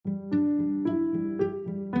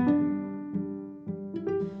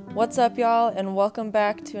What's up, y'all, and welcome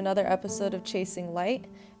back to another episode of Chasing Light.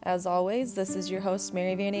 As always, this is your host,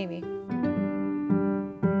 Mary Van Amy.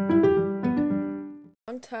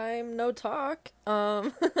 Long time no talk.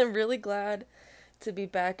 I'm really glad to be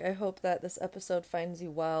back. I hope that this episode finds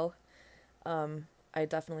you well. I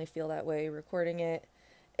definitely feel that way recording it.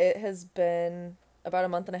 It has been about a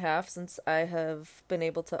month and a half since I have been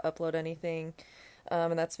able to upload anything.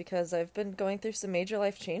 And that's because I've been going through some major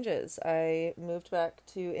life changes. I moved back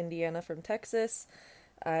to Indiana from Texas.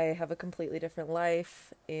 I have a completely different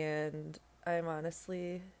life, and I'm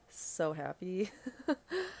honestly so happy.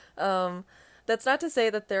 That's not to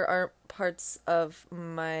say that there aren't parts of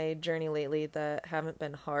my journey lately that haven't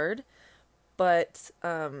been hard, but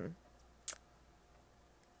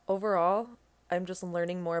overall, I'm just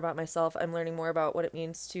learning more about myself. I'm learning more about what it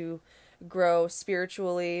means to grow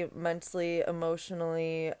spiritually, mentally,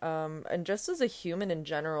 emotionally, and just as a human in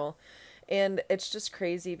general. And it's just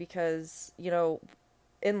crazy because,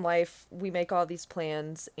 in life, we make all these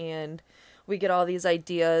plans and we get all these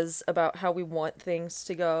ideas about how we want things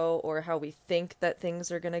to go or how we think that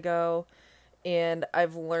things are going to go. And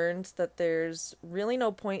I've learned that there's really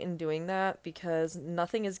no point in doing that because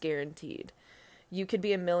nothing is guaranteed. You could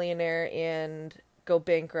be a millionaire and go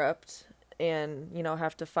bankrupt and,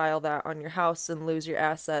 have to file that on your house and lose your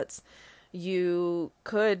assets. You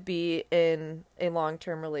could be in a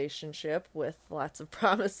long-term relationship with lots of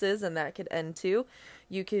promises and that could end too.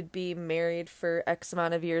 You could be married for X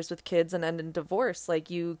amount of years with kids and end in divorce. Like,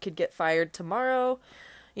 you could get fired tomorrow.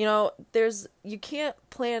 You can't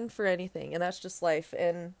plan for anything, and that's just life.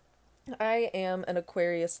 And I am an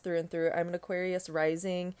Aquarius through and through. I'm an Aquarius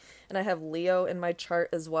rising, and I have Leo in my chart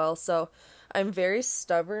as well. So I'm very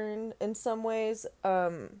stubborn in some ways,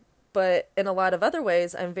 but in a lot of other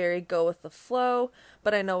ways, I'm very go with the flow,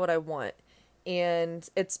 but I know what I want. And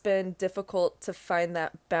it's been difficult to find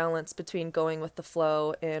that balance between going with the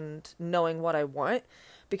flow and knowing what I want.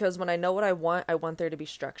 Because when I know what I want there to be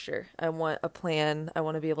structure. I want a plan. I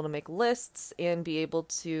want to be able to make lists and be able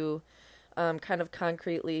to kind of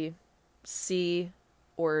concretely see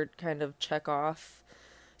or kind of check off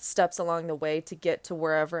steps along the way to get to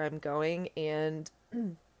wherever I'm going. And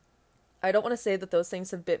I don't want to say that those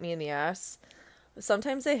things have bit me in the ass.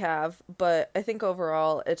 Sometimes they have, but I think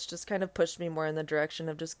overall it's just kind of pushed me more in the direction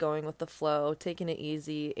of just going with the flow, taking it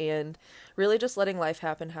easy, and really just letting life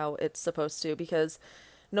happen how it's supposed to. Because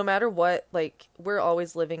no matter what, we're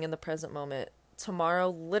always living in the present moment. Tomorrow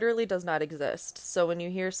literally does not exist. So when you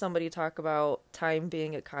hear somebody talk about time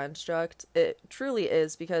being a construct, it truly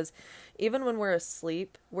is, because even when we're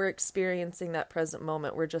asleep, we're experiencing that present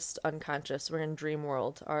moment. We're just unconscious. We're in dream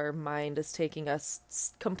world. Our mind is taking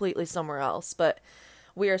us completely somewhere else, but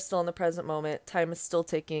we are still in the present moment. Time is still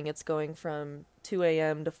ticking. It's going from 2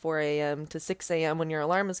 a.m. to 4 a.m. to 6 a.m. when your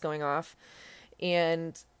alarm is going off.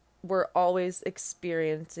 And we're always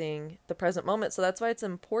experiencing the present moment. So that's why it's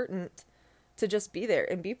important to just be there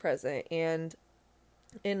and be present. And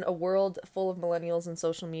in a world full of millennials and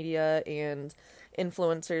social media and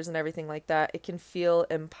influencers and everything like that, it can feel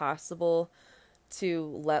impossible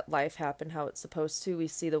to let life happen how it's supposed to. We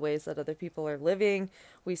see the ways that other people are living.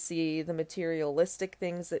 We see the materialistic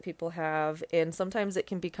things that people have. And sometimes it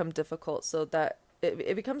can become difficult, so that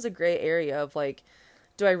it becomes a gray area of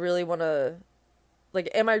do I really want to,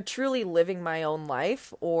 am I truly living my own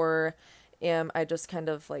life, or am I just kind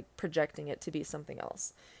of projecting it to be something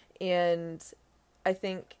else? And I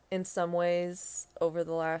think in some ways over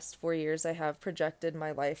the last 4 years, I have projected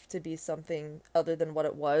my life to be something other than what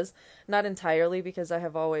it was. Not entirely, because I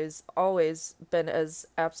have always been as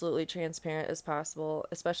absolutely transparent as possible,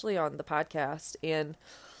 especially on the podcast. And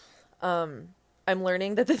I'm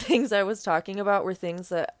learning that the things I was talking about were things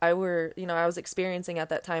that I was experiencing at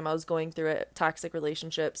that time. I was going through it, toxic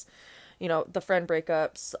relationships, the friend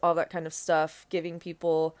breakups, all that kind of stuff, giving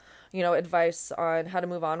people, advice on how to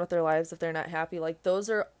move on with their lives if they're not happy. Those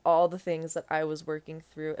are all the things that I was working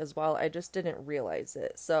through as well. I just didn't realize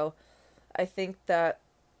it. So I think that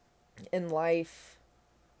in life,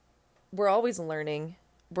 we're always learning.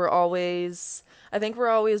 I think we're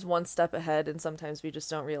always one step ahead, and sometimes we just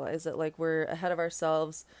don't realize it. We're ahead of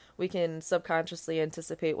ourselves. We can subconsciously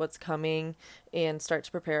anticipate what's coming and start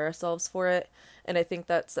to prepare ourselves for it. And I think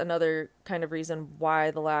that's another kind of reason why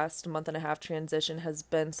the last month and a half transition has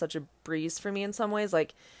been such a breeze for me in some ways.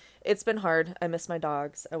 It's been hard. I miss my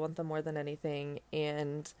dogs. I want them more than anything,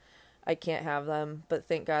 and I can't have them. But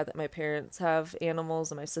thank God that my parents have animals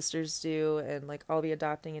and my sisters do, and I'll be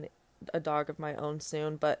adopting a dog of my own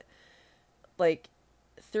soon. But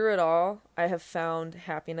through it all, I have found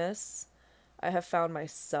happiness. I have found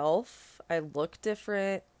myself. I look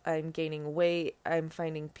different. I'm gaining weight. I'm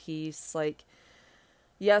finding peace. Like,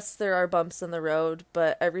 yes, there are bumps in the road,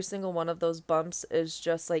 but every single one of those bumps is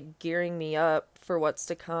just like gearing me up for what's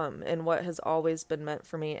to come and what has always been meant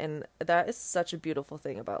for me. And that is such a beautiful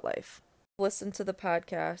thing about life. Listen to the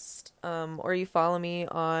podcast, or you follow me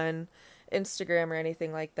on Instagram or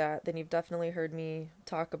anything like that, then you've definitely heard me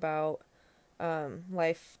talk about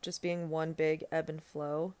life just being one big ebb and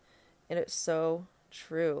flow. And it's so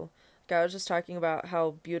true. Like, I was just talking about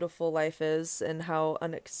how beautiful life is and how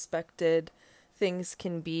unexpected things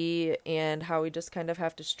can be, and how we just kind of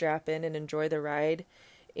have to strap in and enjoy the ride.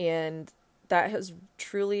 And that has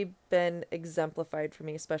truly been exemplified for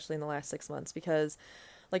me, especially in the last 6 months, because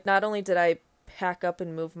like not only did I pack up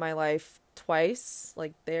and move my life twice,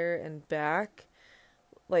 like there and back,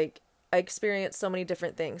 like I experienced so many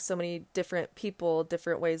different things, so many different people,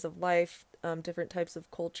 different ways of life, different types of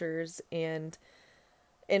cultures, and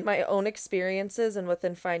in my own experiences and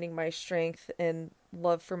within finding my strength and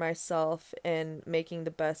love for myself and making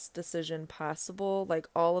the best decision possible, like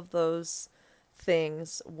all of those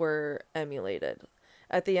things were emulated.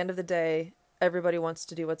 At the end of the day, everybody wants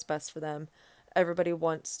to do what's best for them. Everybody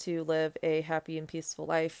wants to live a happy and peaceful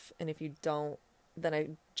life, and if you don't, then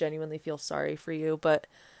I genuinely feel sorry for you. But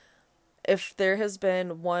if there has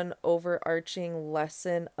been one overarching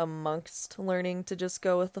lesson amongst learning to just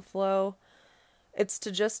go with the flow, it's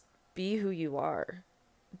to just be who you are.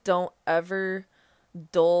 Don't ever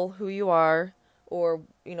dull who you are, or,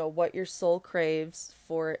 what your soul craves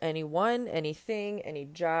for anyone, anything, any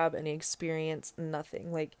job, any experience,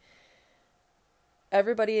 nothing. Like,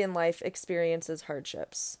 everybody in life experiences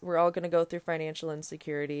hardships. We're all going to go through financial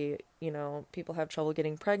insecurity. People have trouble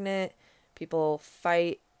getting pregnant, people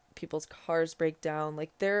fight, people's cars break down.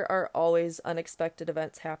 Like, there are always unexpected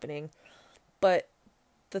events happening. But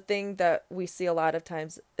the thing that we see a lot of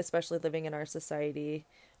times, especially living in our society,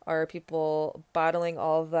 are people bottling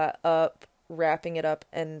all of that up, wrapping it up,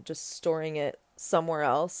 and just storing it somewhere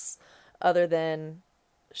else, other than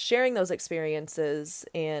sharing those experiences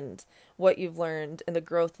and what you've learned and the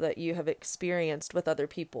growth that you have experienced with other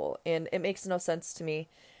people. And it makes no sense to me,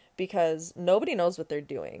 because nobody knows what they're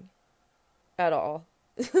doing at all.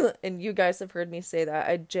 And you guys have heard me say that.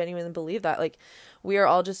 I genuinely believe that. Like, we are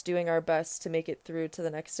all just doing our best to make it through to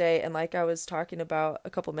the next day. And like I was talking about a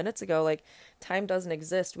couple minutes ago, like, time doesn't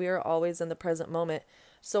exist. We are always in the present moment.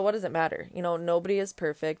 So what does it matter? Nobody is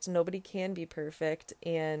perfect. Nobody can be perfect.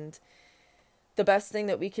 And the best thing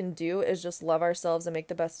that we can do is just love ourselves and make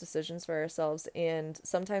the best decisions for ourselves. And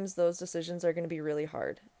sometimes those decisions are going to be really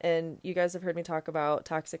hard. And you guys have heard me talk about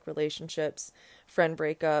toxic relationships, friend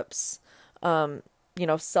breakups,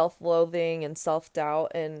 self-loathing and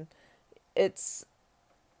self-doubt. And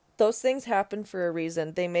those things happen for a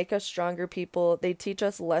reason. They make us stronger people. They teach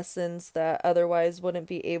us lessons that otherwise wouldn't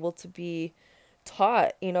be able to be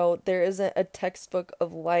taught. There isn't a textbook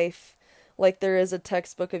of life like there is a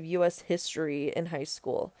textbook of U.S. history in high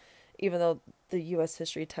school, even though the U.S.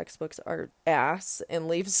 history textbooks are ass and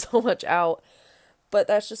leave so much out. But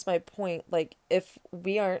that's just my point. Like, if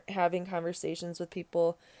we aren't having conversations with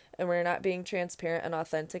people and we're not being transparent and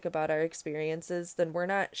authentic about our experiences, then we're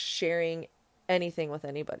not sharing anything with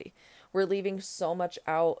anybody. We're leaving so much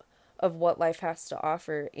out of what life has to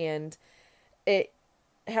offer. And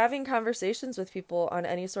having conversations with people on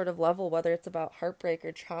any sort of level, whether it's about heartbreak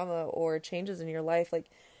or trauma or changes in your life, like,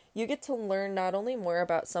 you get to learn not only more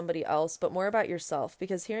about somebody else, but more about yourself,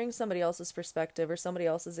 because hearing somebody else's perspective or somebody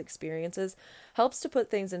else's experiences helps to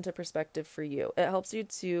put things into perspective for you. It helps you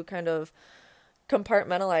to kind of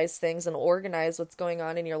compartmentalize things and organize what's going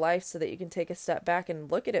on in your life so that you can take a step back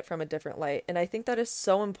and look at it from a different light. And I think that is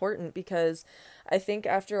so important, because I think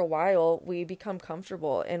after a while we become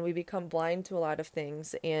comfortable and we become blind to a lot of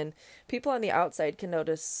things, and people on the outside can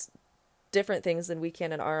notice different things than we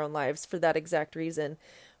can in our own lives for that exact reason.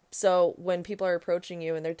 So when people are approaching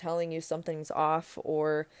you and they're telling you something's off,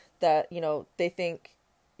 or that, they think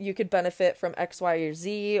you could benefit from X, Y, or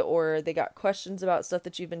Z, or they got questions about stuff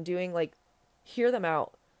that you've been doing, like, hear them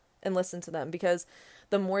out and listen to them, because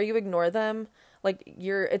the more you ignore them, like,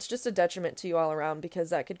 it's just a detriment to you all around, because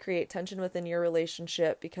that could create tension within your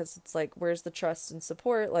relationship, because it's like, where's the trust and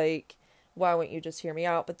support? Like, why won't you just hear me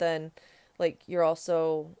out? But then, like, you're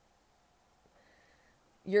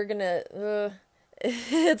gonna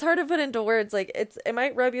it's hard to put into words. Like, it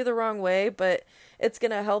might rub you the wrong way, but it's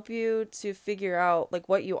gonna help you to figure out, like,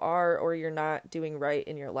 what you are or you're not doing right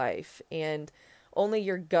in your life. And only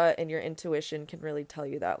your gut and your intuition can really tell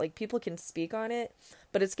you that. Like, people can speak on it,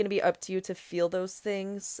 but it's going to be up to you to feel those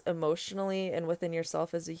things emotionally and within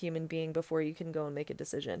yourself as a human being before you can go and make a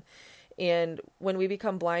decision. And when we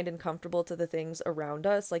become blind and comfortable to the things around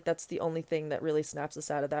us, like that's the only thing that really snaps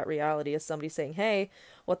us out of that reality, is somebody saying, hey,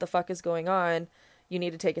 what the fuck is going on? You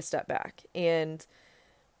need to take a step back. And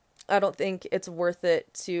I don't think it's worth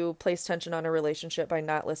it to place tension on a relationship by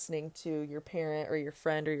not listening to your parent or your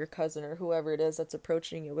friend or your cousin or whoever it is that's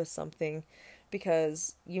approaching you with something,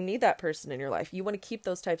 because you need that person in your life. You want to keep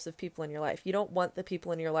those types of people in your life. You don't want the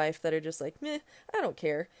people in your life that are just like, meh, I don't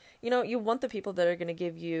care. You want the people that are going to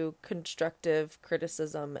give you constructive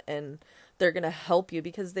criticism, and they're going to help you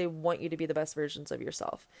because they want you to be the best versions of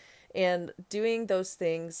yourself. And doing those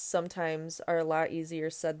things sometimes are a lot easier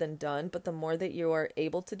said than done, but the more that you are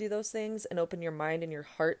able to do those things and open your mind and your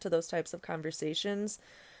heart to those types of conversations,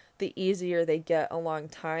 the easier they get along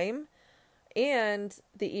time, and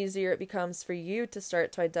the easier it becomes for you to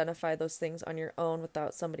start to identify those things on your own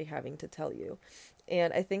without somebody having to tell you.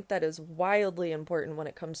 And I think that is wildly important when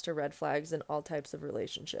it comes to red flags in all types of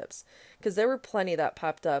relationships. Because there were plenty that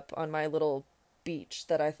popped up on my little beach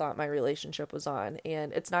that I thought my relationship was on.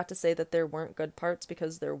 And it's not to say that there weren't good parts,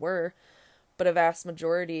 because there were, but a vast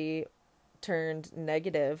majority turned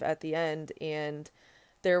negative at the end. And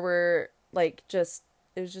there were like just,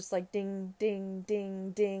 it was just like ding, ding,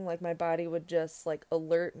 ding, ding. Like my body would just like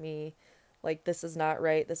alert me, like, this is not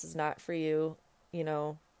right. This is not for you.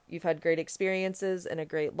 You've had great experiences and a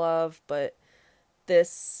great love, but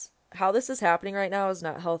how this is happening right now is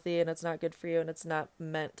not healthy, and it's not good for you, and it's not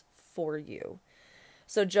meant for you.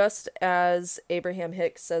 So just as Abraham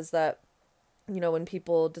Hicks says that, when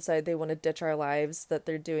people decide they want to ditch our lives, that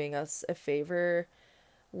they're doing us a favor,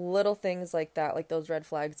 little things like that, like those red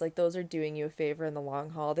flags, like those are doing you a favor in the long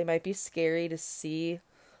haul. They might be scary to see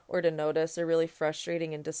or to notice, or really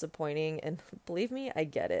frustrating and disappointing, and believe me, I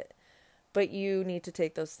get it. But you need to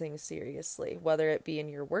take those things seriously, whether it be in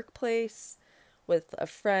your workplace, with a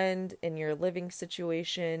friend, in your living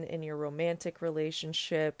situation, in your romantic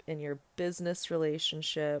relationship, in your business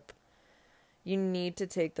relationship. You need to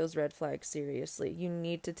take those red flags seriously. You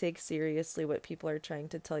need to take seriously what people are trying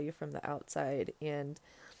to tell you from the outside. And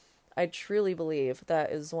I truly believe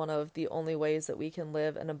that is one of the only ways that we can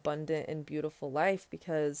live an abundant and beautiful life,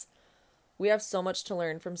 because we have so much to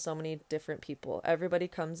learn from so many different people. Everybody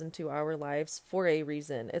comes into our lives for a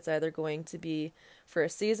reason. It's either going to be for a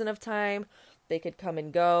season of time, they could come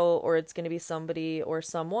and go, or it's going to be somebody or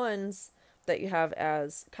someone's that you have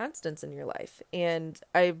as constants in your life. And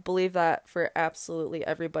I believe that for absolutely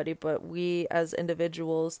everybody, but we as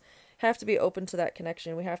individuals have to be open to that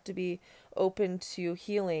connection. We have to be open to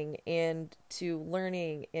healing and to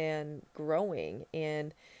learning and growing.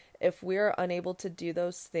 And if we're unable to do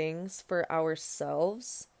those things for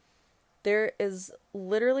ourselves, there is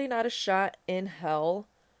literally not a shot in hell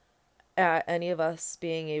at any of us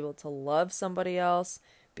being able to love somebody else,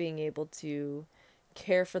 being able to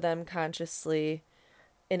care for them consciously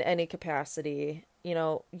in any capacity.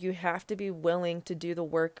 You have to be willing to do the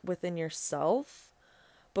work within yourself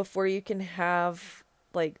before you can have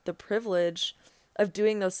like the privilege of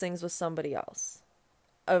doing those things with somebody else,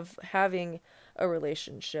 of having a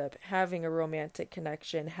relationship, having a romantic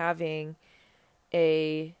connection, having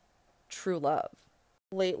a true love.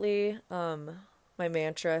 Lately, my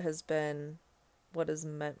mantra has been, what is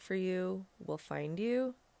meant for you will find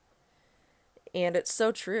you. And it's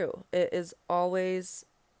so true. It is always,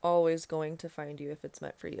 always going to find you if it's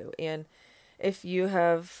meant for you. And if you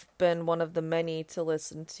have been one of the many to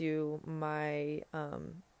listen to my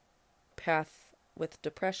path with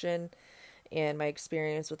depression and my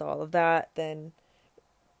experience with all of that, then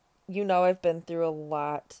I've been through a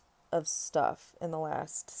lot of stuff in the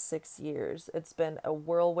last 6 years. It's been a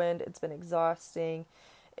whirlwind. It's been exhausting.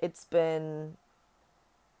 It's been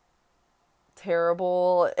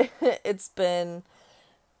terrible. It's been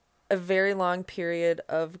a very long period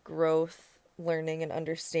of growth, learning, and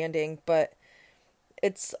understanding, but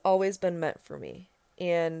it's always been meant for me.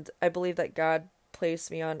 And I believe that God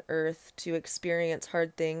placed me on earth to experience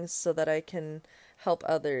hard things so that I can help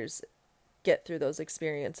others get through those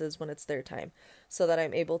experiences when it's their time, so that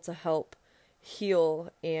I'm able to help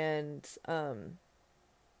heal and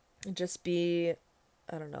just be,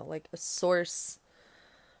 I don't know, like a source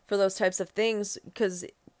for those types of things. Because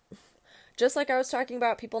just like I was talking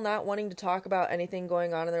about people not wanting to talk about anything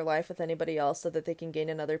going on in their life with anybody else so that they can gain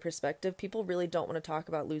another perspective, people really don't want to talk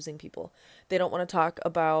about losing people. They don't want to talk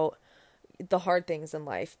about the hard things in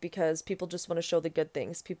life because people just want to show the good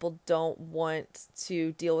things. People don't want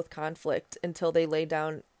to deal with conflict until they lay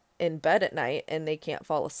down in bed at night and they can't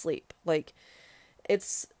fall asleep. Like,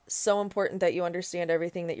 it's so important that you understand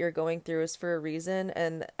everything that you're going through is for a reason,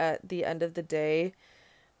 and at the end of the day,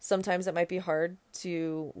 Sometimes it might be hard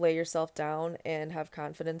to lay yourself down and have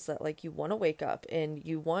confidence that like you want to wake up and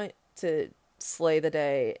you want to slay the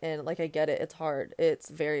day. And like, I get it. It's hard. It's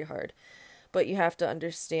very hard. But you have to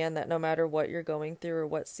understand that no matter what you're going through or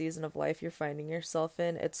what season of life you're finding yourself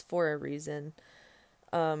in, it's for a reason.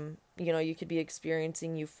 You could be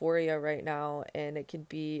experiencing euphoria right now, and it could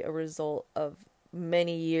be a result of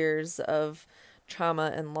many years of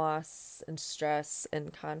trauma and loss and stress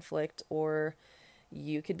and conflict, or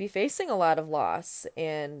you could be facing a lot of loss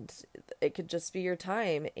and it could just be your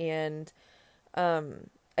time. And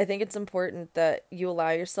I think it's important that you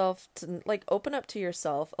allow yourself to like open up to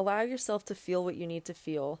yourself, allow yourself to feel what you need to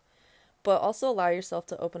feel, but also allow yourself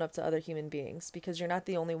to open up to other human beings, because you're not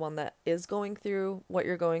the only one that is going through what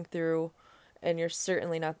you're going through, and you're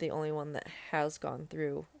certainly not the only one that has gone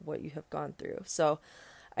through what you have gone through. So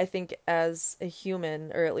I think as a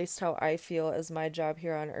human, or at least how I feel as my job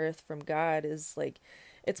here on earth from God, is like,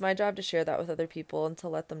 it's my job to share that with other people and to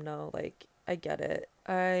let them know, like, I get it.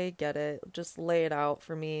 I get it. Just lay it out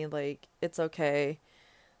for me. Like, it's okay.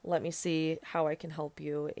 Let me see how I can help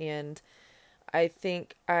you. And I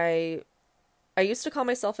think I used to call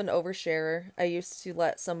myself an oversharer. I used to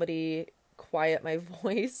let somebody quiet my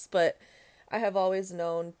voice, but I have always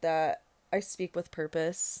known that I speak with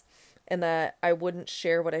purpose and that I wouldn't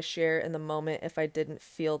share what I share in the moment if I didn't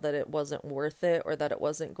feel that it wasn't worth it or that it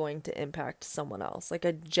wasn't going to impact someone else. Like,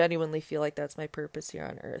 I genuinely feel like that's my purpose here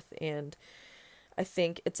on earth. And I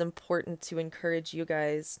think it's important to encourage you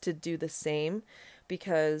guys to do the same,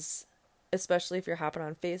 because especially if you're hopping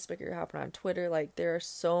on Facebook or you're hopping on Twitter, like, there are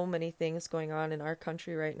so many things going on in our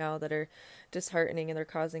country right now that are disheartening and they're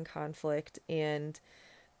causing conflict, and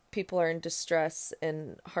people are in distress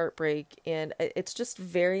and heartbreak, and it's just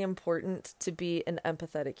very important to be an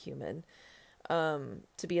empathetic human,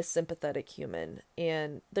 to be a sympathetic human.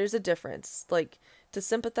 And there's a difference. Like, to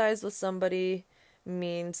sympathize with somebody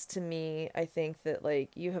means to me, I think that like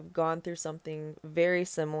you have gone through something very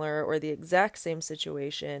similar or the exact same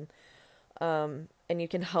situation, and you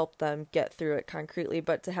can help them get through it concretely.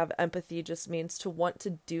 But to have empathy just means to want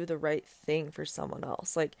to do the right thing for someone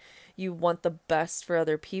else. Like, you want the best for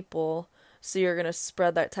other people, so you're going to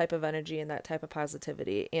spread that type of energy and that type of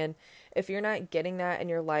positivity. And if you're not getting that in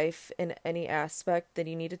your life in any aspect, then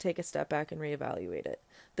you need to take a step back and reevaluate it.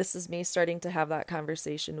 This is me starting to have that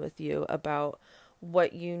conversation with you about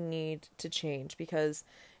what you need to change, because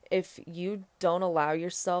if you don't allow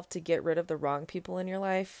yourself to get rid of the wrong people in your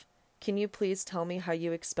life, can you please tell me how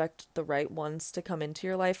you expect the right ones to come into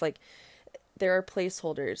your life? Like, there are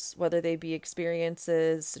placeholders, whether they be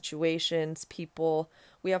experiences, situations, people.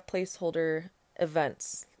 We have placeholder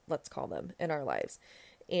events, let's call them, in our lives.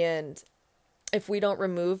 And if we don't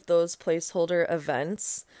remove those placeholder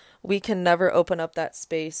events, we can never open up that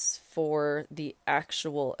space for the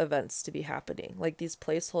actual events to be happening. Like, these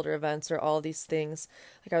placeholder events are all these things,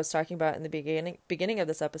 like I was talking about in the beginning of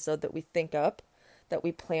this episode, that we think up, that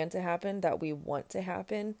we plan to happen, that we want to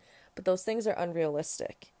happen, but those things are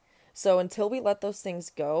unrealistic. So until we let those things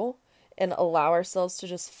go and allow ourselves to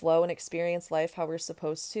just flow and experience life how we're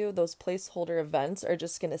supposed to, those placeholder events are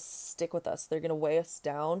just going to stick with us. They're going to weigh us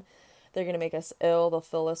down. They're going to make us ill. They'll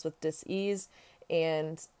fill us with dis-ease,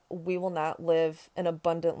 and we will not live an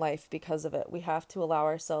abundant life because of it. We have to allow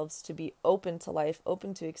ourselves to be open to life,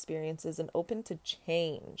 open to experiences, and open to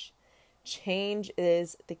change. Change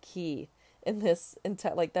is the key in this.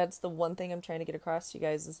 Like, that's the one thing I'm trying to get across to you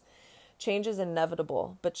guys, is change is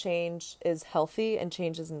inevitable, but change is healthy and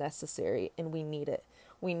change is necessary, and we need it.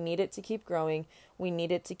 We need it to keep growing. We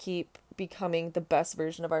need it to keep becoming the best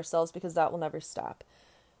version of ourselves, because that will never stop.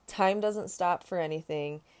 Time doesn't stop for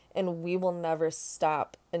anything, and we will never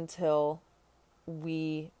stop until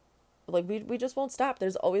we just won't stop.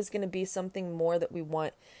 There's always going to be something more that we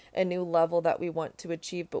want, a new level that we want to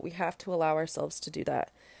achieve, but we have to allow ourselves to do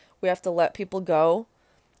that. We have to let people go.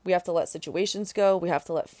 We have to let situations go. We have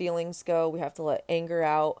to let feelings go. We have to let anger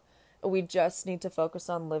out. We just need to focus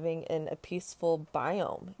on living in a peaceful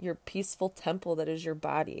biome, your peaceful temple that is your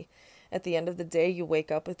body. At the end of the day, you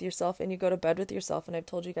wake up with yourself and you go to bed with yourself. And I've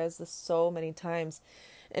told you guys this so many times.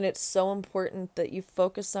 And it's so important that you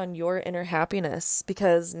focus on your inner happiness,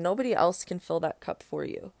 because nobody else can fill that cup for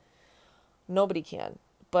you. Nobody can.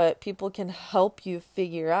 But people can help you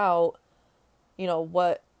figure out,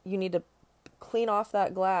 what you need to clean off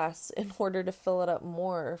that glass in order to fill it up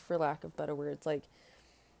more, for lack of better words. Like,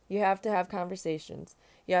 you have to have conversations.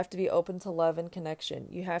 You have to be open to love and connection.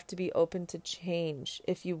 You have to be open to change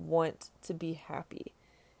if you want to be happy,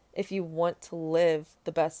 if you want to live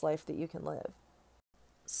the best life that you can live.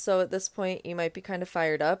 So at this point, you might be kind of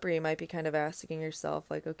fired up, or you might be kind of asking yourself,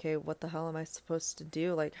 like, okay, what the hell am I supposed to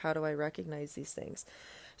do? Like, how do I recognize these things?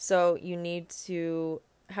 So you need to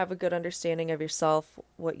have a good understanding of yourself,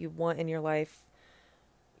 what you want in your life.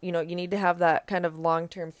 You know, you need to have that kind of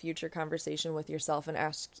long-term future conversation with yourself and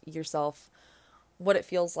ask yourself what it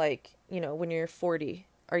feels like, you know, when you're 40.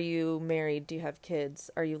 Are you married? Do you have kids?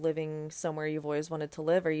 Are you living somewhere you've always wanted to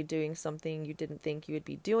live? Are you doing something you didn't think you would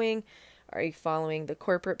be doing? Are you following the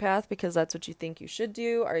corporate path because that's what you think you should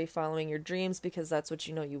do? Are you following your dreams because that's what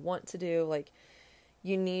you know you want to do? Like,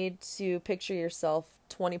 you need to picture yourself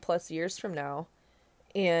 20 plus years from now,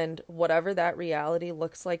 and whatever that reality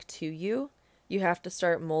looks like to you, you have to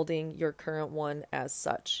start molding your current one as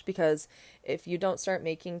such. Because if you don't start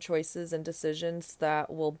making choices and decisions that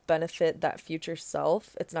will benefit that future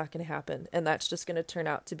self, it's not going to happen. And that's just going to turn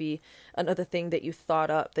out to be another thing that you thought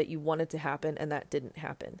up that you wanted to happen and that didn't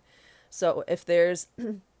happen. So if there's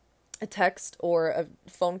a text or a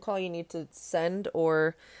phone call you need to send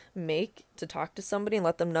or make to talk to somebody and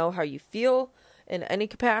let them know how you feel in any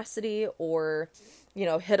capacity, or, you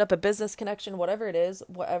know, hit up a business connection, whatever it is,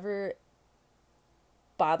 whatever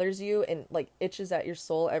bothers you and like itches at your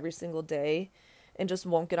soul every single day and just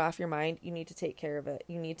won't get off your mind, you need to take care of it.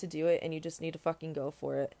 You need to do it, and you just need to fucking go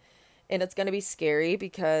for it. And it's going to be scary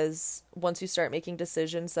because once you start making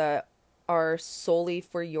decisions that are solely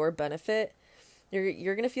for your benefit,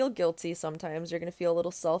 you're going to feel guilty sometimes. You're going to feel a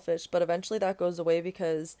little selfish, but eventually that goes away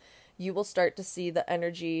because you will start to see the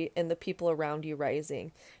energy in the people around you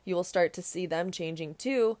rising. You will start to see them changing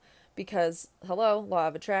too, because, hello, law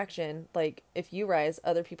of attraction. Like, if you rise,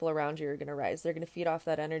 other people around you are going to rise. They're going to feed off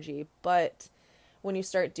that energy. But when you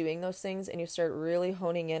start doing those things and you start really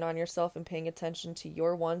honing in on yourself and paying attention to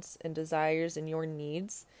your wants and desires and your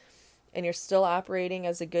needs, and you're still operating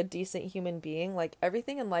as a good, decent human being, like,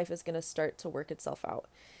 everything in life is going to start to work itself out.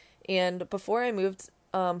 And before I moved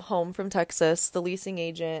home from Texas, the leasing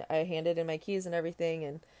agent, I handed in my keys and everything,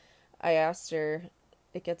 and I asked her,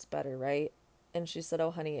 it gets better, right? And she said,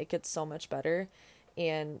 oh, honey, it gets so much better.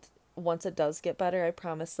 And once it does get better, I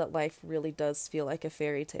promise that life really does feel like a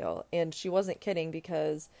fairy tale. And she wasn't kidding,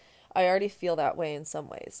 because I already feel that way in some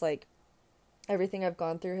ways. Like, everything I've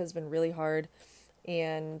gone through has been really hard,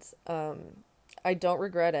 and I don't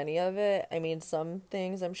regret any of it. I mean, some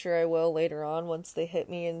things I'm sure I will later on once they hit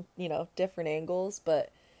me in, you know, different angles,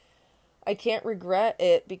 but I can't regret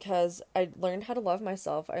it because I learned how to love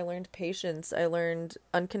myself. I learned patience. I learned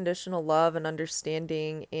unconditional love and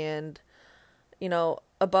understanding. And, you know,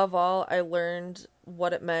 above all, I learned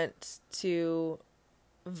what it meant to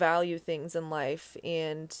value things in life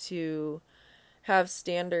and to have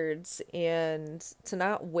standards and to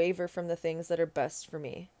not waver from the things that are best for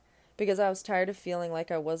me. Because I was tired of feeling like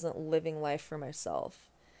I wasn't living life for myself.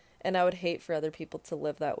 And I would hate for other people to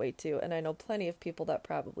live that way too. And I know plenty of people that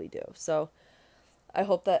probably do. So I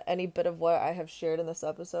hope that any bit of what I have shared in this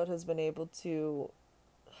episode has been able to,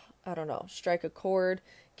 I don't know, strike a chord,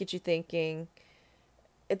 get you thinking.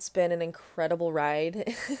 It's been an incredible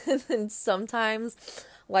ride. And sometimes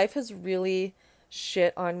life has really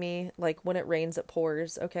shit on me. Like, when it rains, it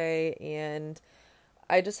pours, okay? And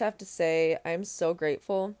I just have to say, I'm so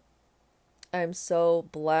grateful. I'm so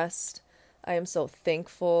blessed. I am so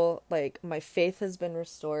thankful. Like, my faith has been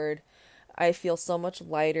restored. I feel so much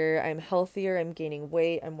lighter. I'm healthier. I'm gaining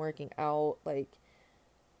weight. I'm working out. Like,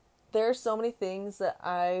 there are so many things that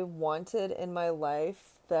I wanted in my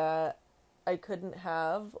life that I couldn't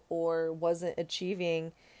have or wasn't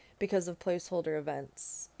achieving because of placeholder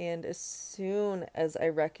events. And as soon as I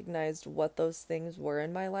recognized what those things were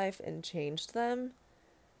in my life and changed them,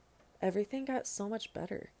 everything got so much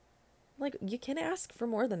better. Like, you can't ask for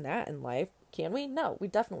more than that in life, can we? No, we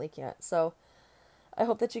definitely can't. So I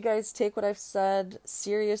hope that you guys take what I've said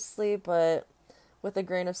seriously, but with a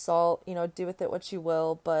grain of salt. You know, do with it what you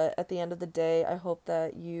will. But at the end of the day, I hope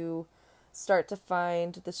that you start to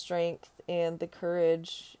find the strength and the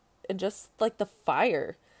courage and just like the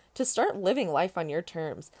fire to start living life on your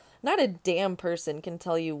terms. Not a damn person can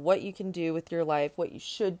tell you what you can do with your life, what you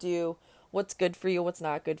should do, what's good for you, what's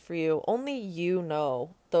not good for you. Only you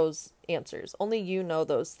know those answers. Only you know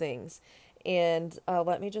those things. And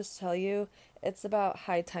let me just tell you, it's about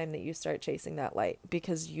high time that you start chasing that light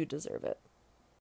because you deserve it.